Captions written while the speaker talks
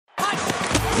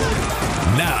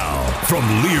Now, from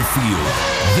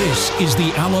Learfield, this is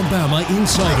the Alabama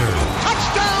Insider.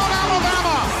 Touchdown,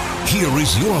 Alabama! Here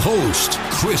is your host,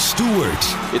 Chris Stewart.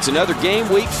 It's another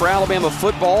game week for Alabama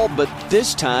football, but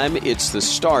this time it's the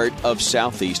start of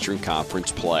Southeastern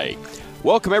Conference play.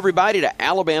 Welcome, everybody, to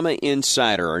Alabama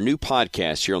Insider, our new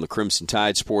podcast here on the Crimson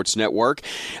Tide Sports Network.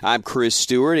 I'm Chris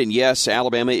Stewart, and yes,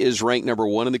 Alabama is ranked number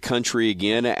one in the country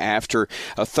again after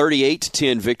a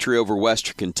 38-10 victory over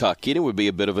Western Kentucky. And it would be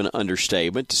a bit of an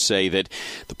understatement to say that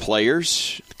the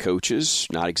players, the coaches,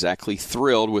 not exactly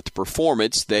thrilled with the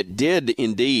performance that did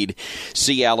indeed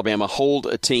see Alabama hold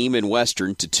a team in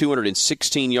Western to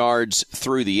 216 yards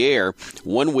through the air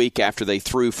 1 week after they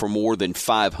threw for more than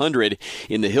 500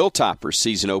 in the Hilltoppers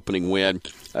season opening win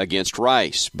against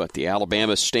Rice. But the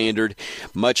Alabama standard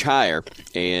much higher,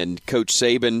 and Coach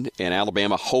Saban and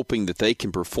Alabama hoping that they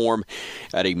can perform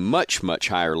at a much, much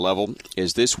higher level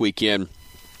as this weekend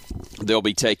they'll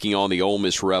be taking on the Ole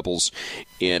Miss Rebels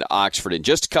in Oxford. In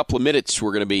just a couple of minutes,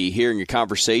 we're going to be hearing a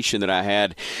conversation that I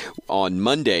had on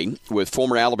Monday with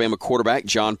former Alabama quarterback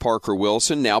John Parker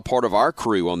Wilson, now part of our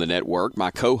crew on the network,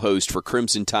 my co-host for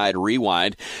Crimson Tide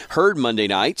Rewind, heard Monday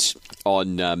nights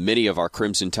on many of our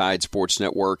Crimson Tide Sports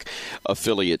Network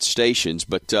affiliate stations.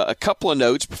 But a couple of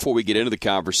notes before we get into the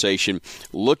conversation,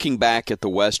 looking back at the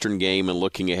Western game and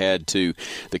looking ahead to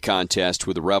the contest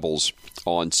with the Rebels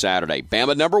on Saturday.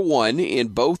 Bama number one in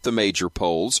both the major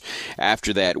polls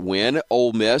after that win.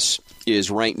 Ole Miss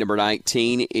is ranked number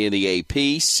 19 in the AP,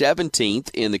 17th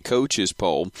in the coaches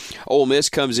poll. Ole Miss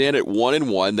comes in at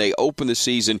 1-1. They open the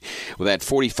season with that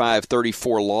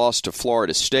 45-34 loss to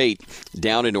Florida State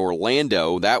down in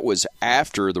Orlando. That was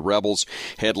after the Rebels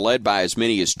had led by as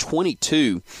many as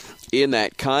 22 in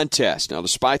that contest. Now,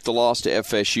 despite the loss to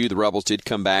FSU, the Rebels did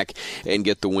come back and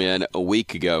get the win a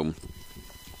week ago.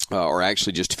 Or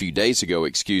actually just a few days ago,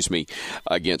 against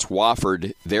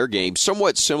Wofford. Their game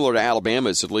somewhat similar to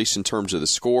Alabama's, at least in terms of the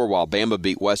score. While Bama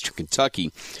beat Western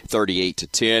Kentucky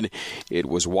 38-10, it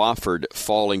was Wofford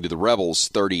falling to the Rebels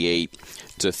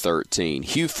 38-13.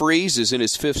 Hugh Freeze is in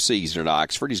his fifth season at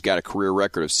Oxford. He's got a career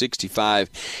record of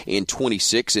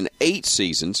 65-26 in 8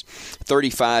 seasons.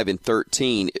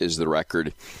 35-13 is the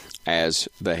record as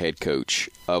the head coach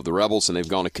of the Rebels, and they've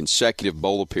gone to consecutive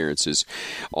bowl appearances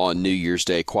on New Year's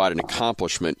Day. Quite an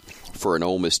accomplishment for an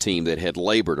Ole Miss team that had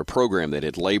labored, a program that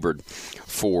had labored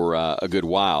for a good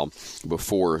while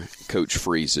before Coach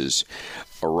Freeze's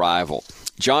arrival.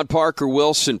 John Parker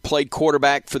Wilson played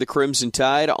quarterback for the Crimson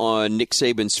Tide on Nick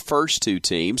Saban's first 2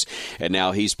 teams, and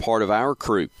now he's part of our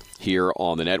crew here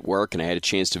on the network, and I had a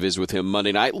chance to visit with him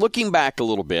Monday night, looking back a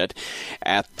little bit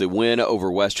at the win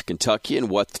over Western Kentucky and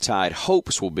what the Tide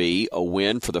hopes will be a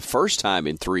win for the first time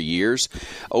in 3 years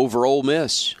over Ole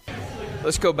Miss.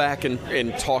 Let's go back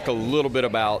and talk a little bit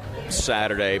about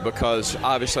Saturday, because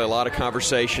obviously a lot of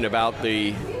conversation about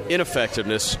the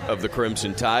ineffectiveness of the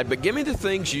Crimson Tide, but give me the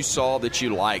things you saw that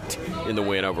you liked in the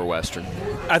win over Western.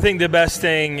 I think the best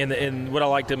thing and what I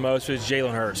liked the most was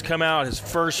Jalen Hurts. Come out, his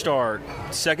first start,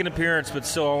 second appearance, but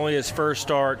still only his first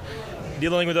start.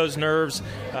 Dealing with those nerves,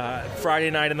 Friday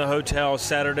night in the hotel,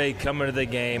 Saturday coming to the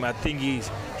game. I think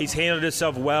he's handled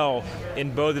himself well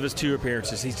in both of his 2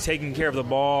 appearances. He's taking care of the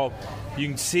ball. You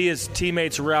can see his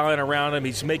teammates rallying around him.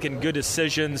 He's making good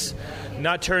decisions,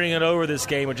 not turning it over this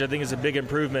game, which I think is a big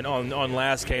improvement on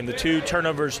last game. The 2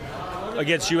 turnovers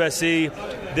against USC,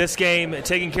 this game,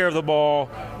 taking care of the ball,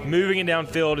 moving it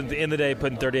downfield, and at the end of the day,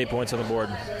 putting 38 points on the board.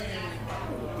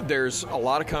 There's a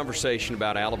lot of conversation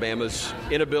about Alabama's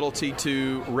inability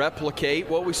to replicate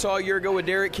what we saw a year ago with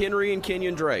Derrick Henry and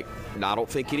Kenyon Drake. And I don't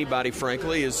think anybody,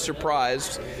 frankly, is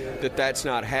surprised that that's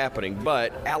not happening.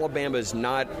 But Alabama is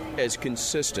not as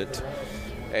consistent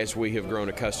as we have grown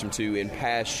accustomed to in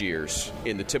past years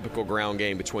in the typical ground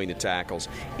game between the tackles.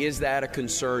 Is that a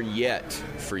concern yet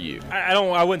for you?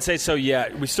 I wouldn't say so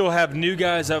yet. We still have new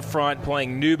guys up front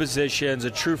playing new positions,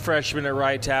 a true freshman at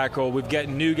right tackle. We've got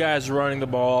new guys running the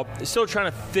ball, still trying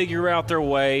to figure out their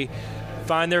way,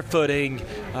 find their footing,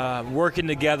 working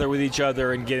together with each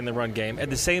other and getting the run game. At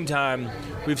the same time,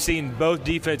 we've seen both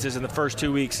defenses in the first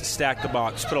 2 weeks stack the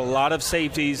box, put a lot of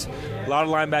safeties, a lot of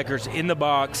linebackers in the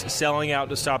box, selling out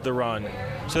to stop the run.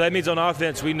 So that means on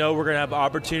offense, we know we're going to have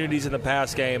opportunities in the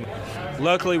pass game.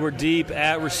 Luckily, we're deep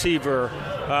at receiver,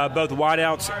 both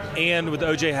wideouts and with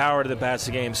O.J. Howard in the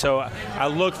passing game. So I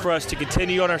look for us to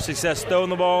continue on our success throwing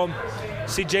the ball,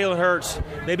 see Jalen Hurts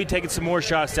maybe taking some more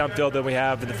shots downfield than we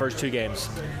have in the first 2 games.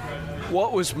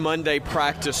 What was Monday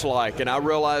practice like? And I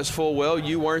realize full well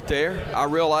you weren't there. I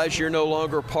realize you're no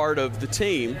longer part of the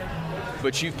team,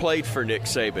 but you've played for Nick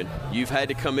Saban. You've had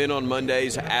to come in on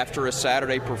Mondays after a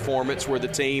Saturday performance where the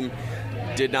team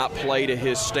did not play to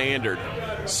his standard.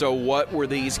 So what were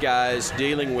these guys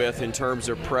dealing with in terms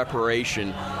of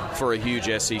preparation for a huge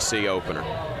SEC opener?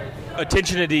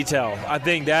 Attention to detail. I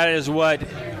think that is what,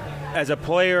 as a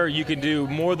player, you can do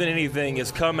more than anything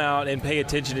is come out and pay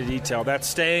attention to detail. That's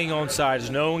staying on sides,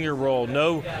 knowing your role,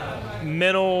 no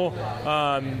mental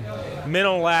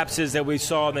lapses that we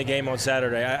saw in the game on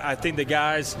Saturday. I think the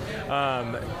guys,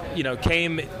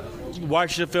 came,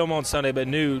 watched the film on Sunday, but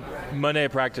knew Monday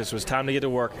at practice was time to get to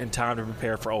work and time to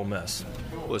prepare for Ole Miss.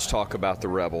 Let's talk about the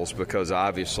Rebels, because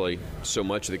obviously so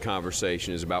much of the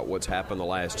conversation is about what's happened the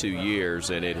last 2 years,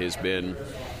 and it has been,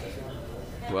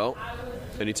 well,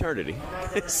 an eternity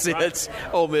since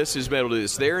Ole Miss has been able to do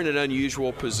this. They're in an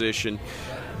unusual position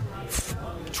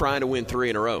trying to win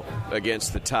 3 in a row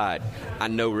against the Tide. I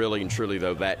know really and truly,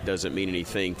 though, that doesn't mean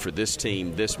anything for this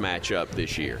team, this matchup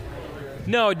this year.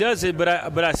 No, it doesn't, but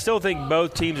I still think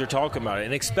both teams are talking about it,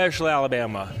 and especially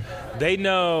Alabama. They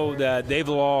know that they've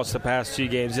lost the past 2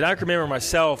 games. And I can remember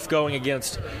myself going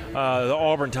against the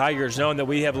Auburn Tigers, knowing that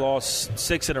we have lost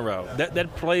 6 in a row.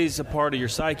 That plays a part of your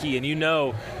psyche, and you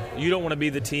know you don't want to be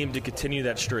the team to continue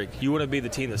that streak. You want to be the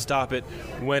team to stop it,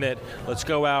 win it. Let's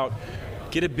go out,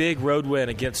 get a big road win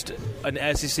against an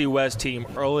SEC West team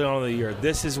early on in the year.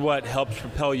 This is what helps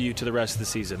propel you to the rest of the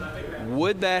season.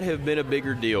 Would that have been a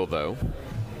bigger deal, though,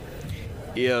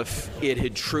 if it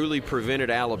had truly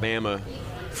prevented Alabama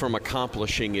from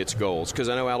accomplishing its goals? Because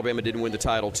I know Alabama didn't win the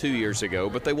title 2 years ago,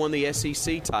 but they won the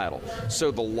SEC title.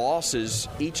 So the losses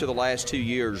each of the last 2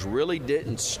 years really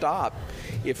didn't stop.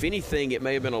 If anything, it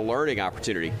may have been a learning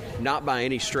opportunity. Not by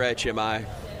any stretch am I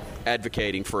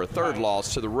advocating for a third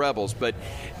loss to the Rebels, but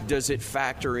does it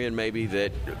factor in maybe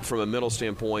that from a mental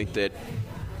standpoint that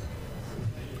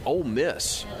Ole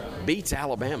Miss beats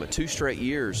Alabama 2 straight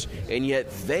years, and yet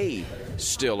they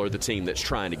still are the team that's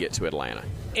trying to get to Atlanta?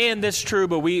 And that's true,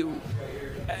 but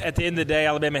at the end of the day,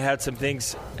 Alabama had some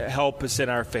things help us in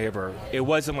our favor. It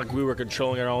wasn't like we were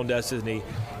controlling our own destiny.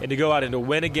 And to go out and to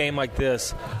win a game like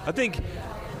this, I think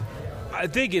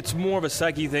it's more of a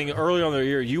psyche thing. Early on in the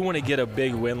year, you want to get a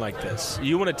big win like this.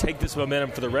 You want to take this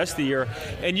momentum for the rest of the year,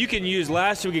 and you can use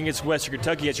last week against Western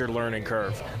Kentucky as your learning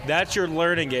curve. That's your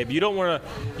learning game. You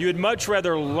would much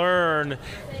rather learn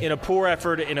in a poor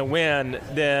effort in a win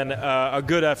than a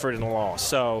good effort in a loss.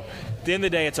 So at the end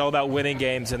of the day, it's all about winning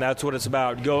games, and that's what it's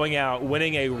about, going out,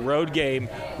 winning a road game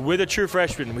with a true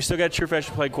freshman. We still got a true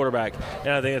freshman playing quarterback, and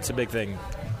I think that's a big thing.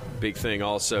 Big thing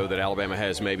also that Alabama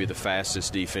has maybe the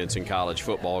fastest defense in college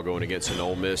football going against an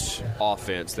Ole Miss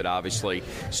offense that obviously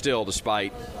still,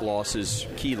 despite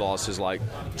key losses like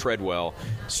Treadwell,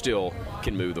 still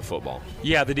can move the football.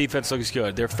 Yeah, the defense looks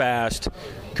good. They're fast.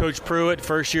 Coach Pruitt,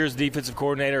 first year's defensive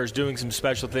coordinator, is doing some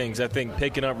special things. I think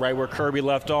picking up right where Kirby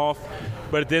left off.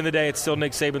 But at the end of the day, it's still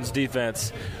Nick Saban's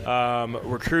defense.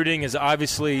 Recruiting is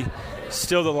obviously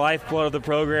still the lifeblood of the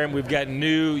program. We've got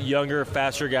new, younger,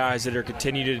 faster guys that are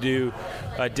continuing to do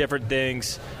different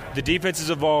things. The defense is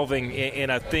evolving,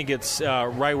 and I think it's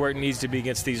right where it needs to be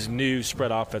against these new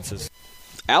spread offenses.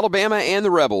 Alabama and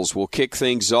the Rebels will kick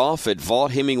things off at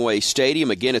Vaught-Hemingway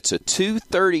Stadium. Again, it's a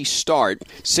 2:30 start,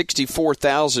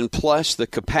 64,000 plus the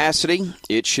capacity.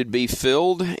 It should be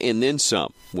filled and then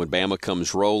some when Bama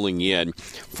comes rolling in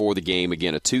for the game.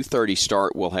 Again, a 2:30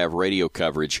 start. We'll have radio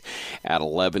coverage at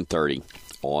 11:30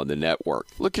 on the network.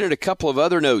 Looking at a couple of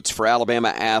other notes for Alabama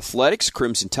athletics,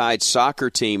 Crimson Tide soccer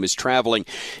team is traveling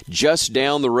just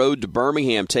down the road to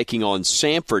Birmingham, taking on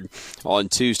Samford on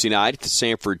Tuesday night at the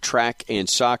Samford Track and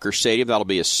Soccer Stadium. That'll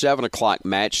be a 7 o'clock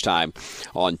match time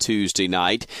on Tuesday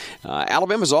night.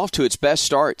 Alabama's off to its best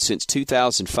start since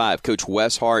 2005. Coach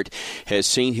Wes Hart has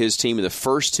seen his team in the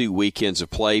first 2 weekends of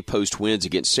play post wins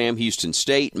against Sam Houston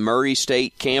State, Murray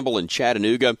State, Campbell, and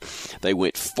Chattanooga. They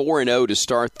went 4-0 to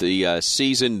start the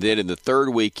season. Then in the third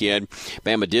weekend,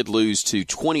 Bama did lose to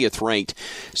 20th-ranked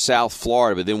South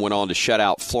Florida, but then went on to shut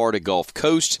out Florida Gulf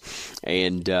Coast.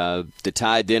 And the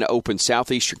Tide then opened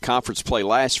Southeastern Conference play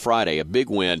last Friday, a big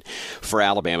win for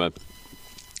Alabama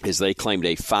as they claimed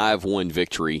a 5-1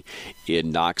 victory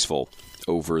in Knoxville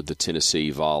over the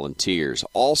Tennessee Volunteers.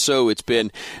 Also, it's been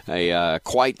a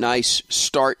quite nice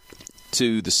start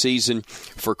to the season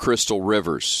for Crystal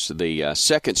Rivers. The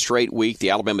second straight week, the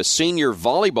Alabama senior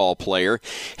volleyball player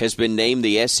has been named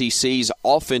the SEC's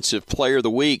Offensive Player of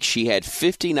the Week. She had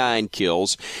 59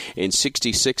 kills and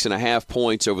 66.5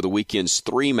 points over the weekend's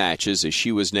 3 matches as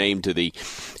she was named to the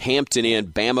Hampton Inn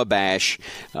Bama Bash.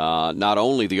 Not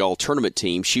only the all-tournament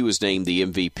team, she was named the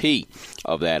MVP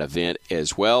of that event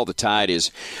as well. The Tide is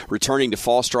returning to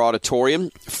Foster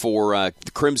Auditorium for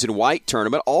the Crimson White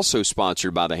tournament, also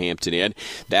sponsored by the Hampton Inn. in.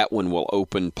 That one will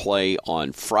open play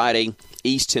on Friday.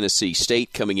 East Tennessee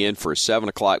State coming in for a 7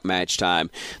 o'clock match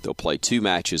time. They'll play 2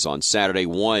 matches on Saturday,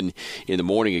 one in the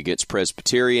morning against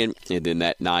Presbyterian, and then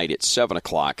that night at 7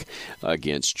 o'clock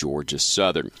against Georgia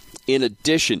Southern. In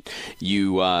addition,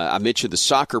 I mentioned the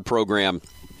soccer program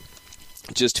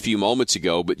just a few moments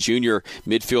ago, but junior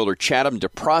midfielder Chatham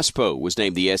DeProspo was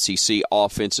named the SEC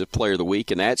Offensive Player of the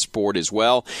Week in that sport as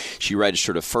well. She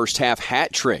registered a first-half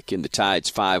hat trick in the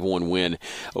Tide's 5-1 win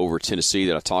over Tennessee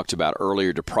that I talked about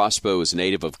earlier. DeProspo is a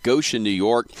native of Goshen, New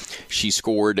York. She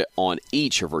scored on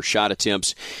each of her shot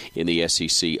attempts in the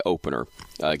SEC opener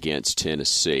against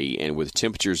Tennessee. And with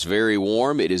temperatures very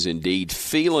warm, it is indeed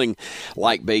feeling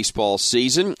like baseball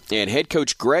season. And head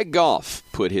coach Greg Goff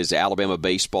put his Alabama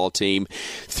baseball team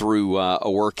through a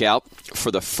workout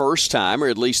for the first time, or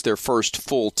at least their first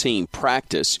full team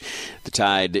practice. The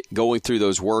Tide going through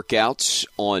those workouts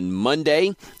on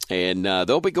Monday, and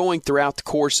they'll be going throughout the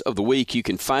course of the week. You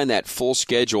can find that full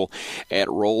schedule at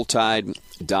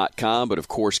RollTide.com. But, of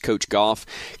course, Coach Goff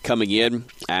coming in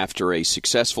after a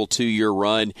successful 2-year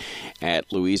run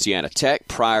at Louisiana Tech.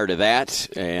 Prior to that,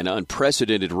 an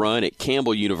unprecedented run at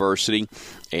Campbell University.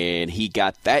 And he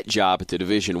got that job at the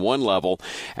Division I level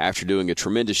after doing a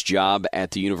tremendous job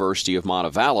at the University of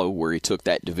Montevallo, where he took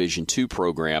that Division II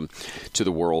program to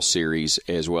the World Series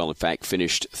as well. In fact,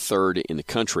 finished 3rd in the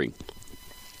country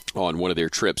on one of their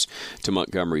trips to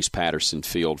Montgomery's Patterson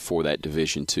Field for that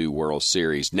Division II World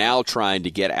Series. Now trying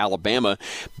to get Alabama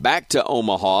back to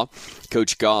Omaha.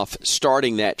 Coach Goff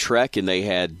starting that trek, and they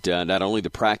had not only the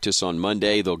practice on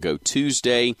Monday, they'll go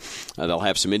Tuesday. They'll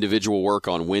have some individual work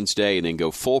on Wednesday, and then go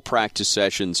full practice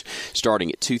sessions starting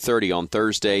at 2:30 on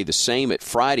Thursday, the same at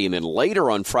Friday, and then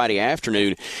later on Friday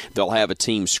afternoon, they'll have a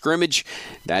team scrimmage.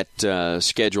 That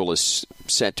schedule is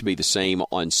set to be the same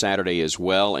on Saturday as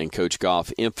well, and Coach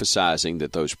Goff emphasizing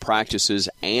that those practices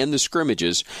and the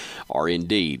scrimmages are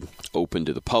indeed open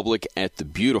to the public at the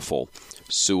beautiful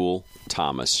Sewell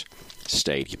Thomas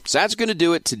Stadium. So that's going to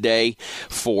do it today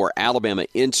for Alabama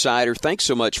Insider. Thanks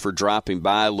so much for dropping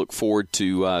by. Look forward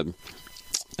to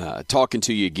talking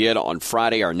to you again on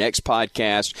Friday, our next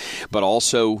podcast. But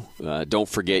also, don't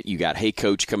forget, you got Hey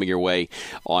Coach coming your way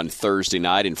on Thursday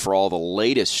night. And for all the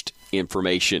latest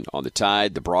information on the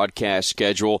Tide, the broadcast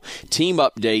schedule, team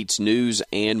updates, news,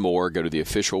 and more, go to the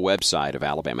official website of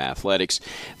Alabama Athletics.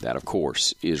 That, of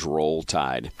course, is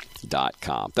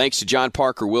RollTide.com. Thanks to John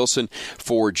Parker Wilson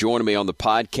for joining me on the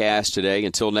podcast today.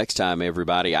 Until next time,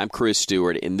 everybody, I'm Chris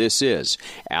Stewart, and this is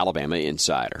Alabama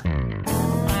Insider.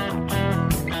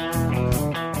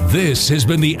 This has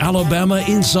been the Alabama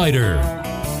Insider.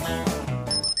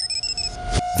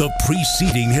 The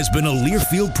preceding has been a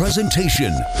Learfield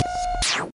presentation.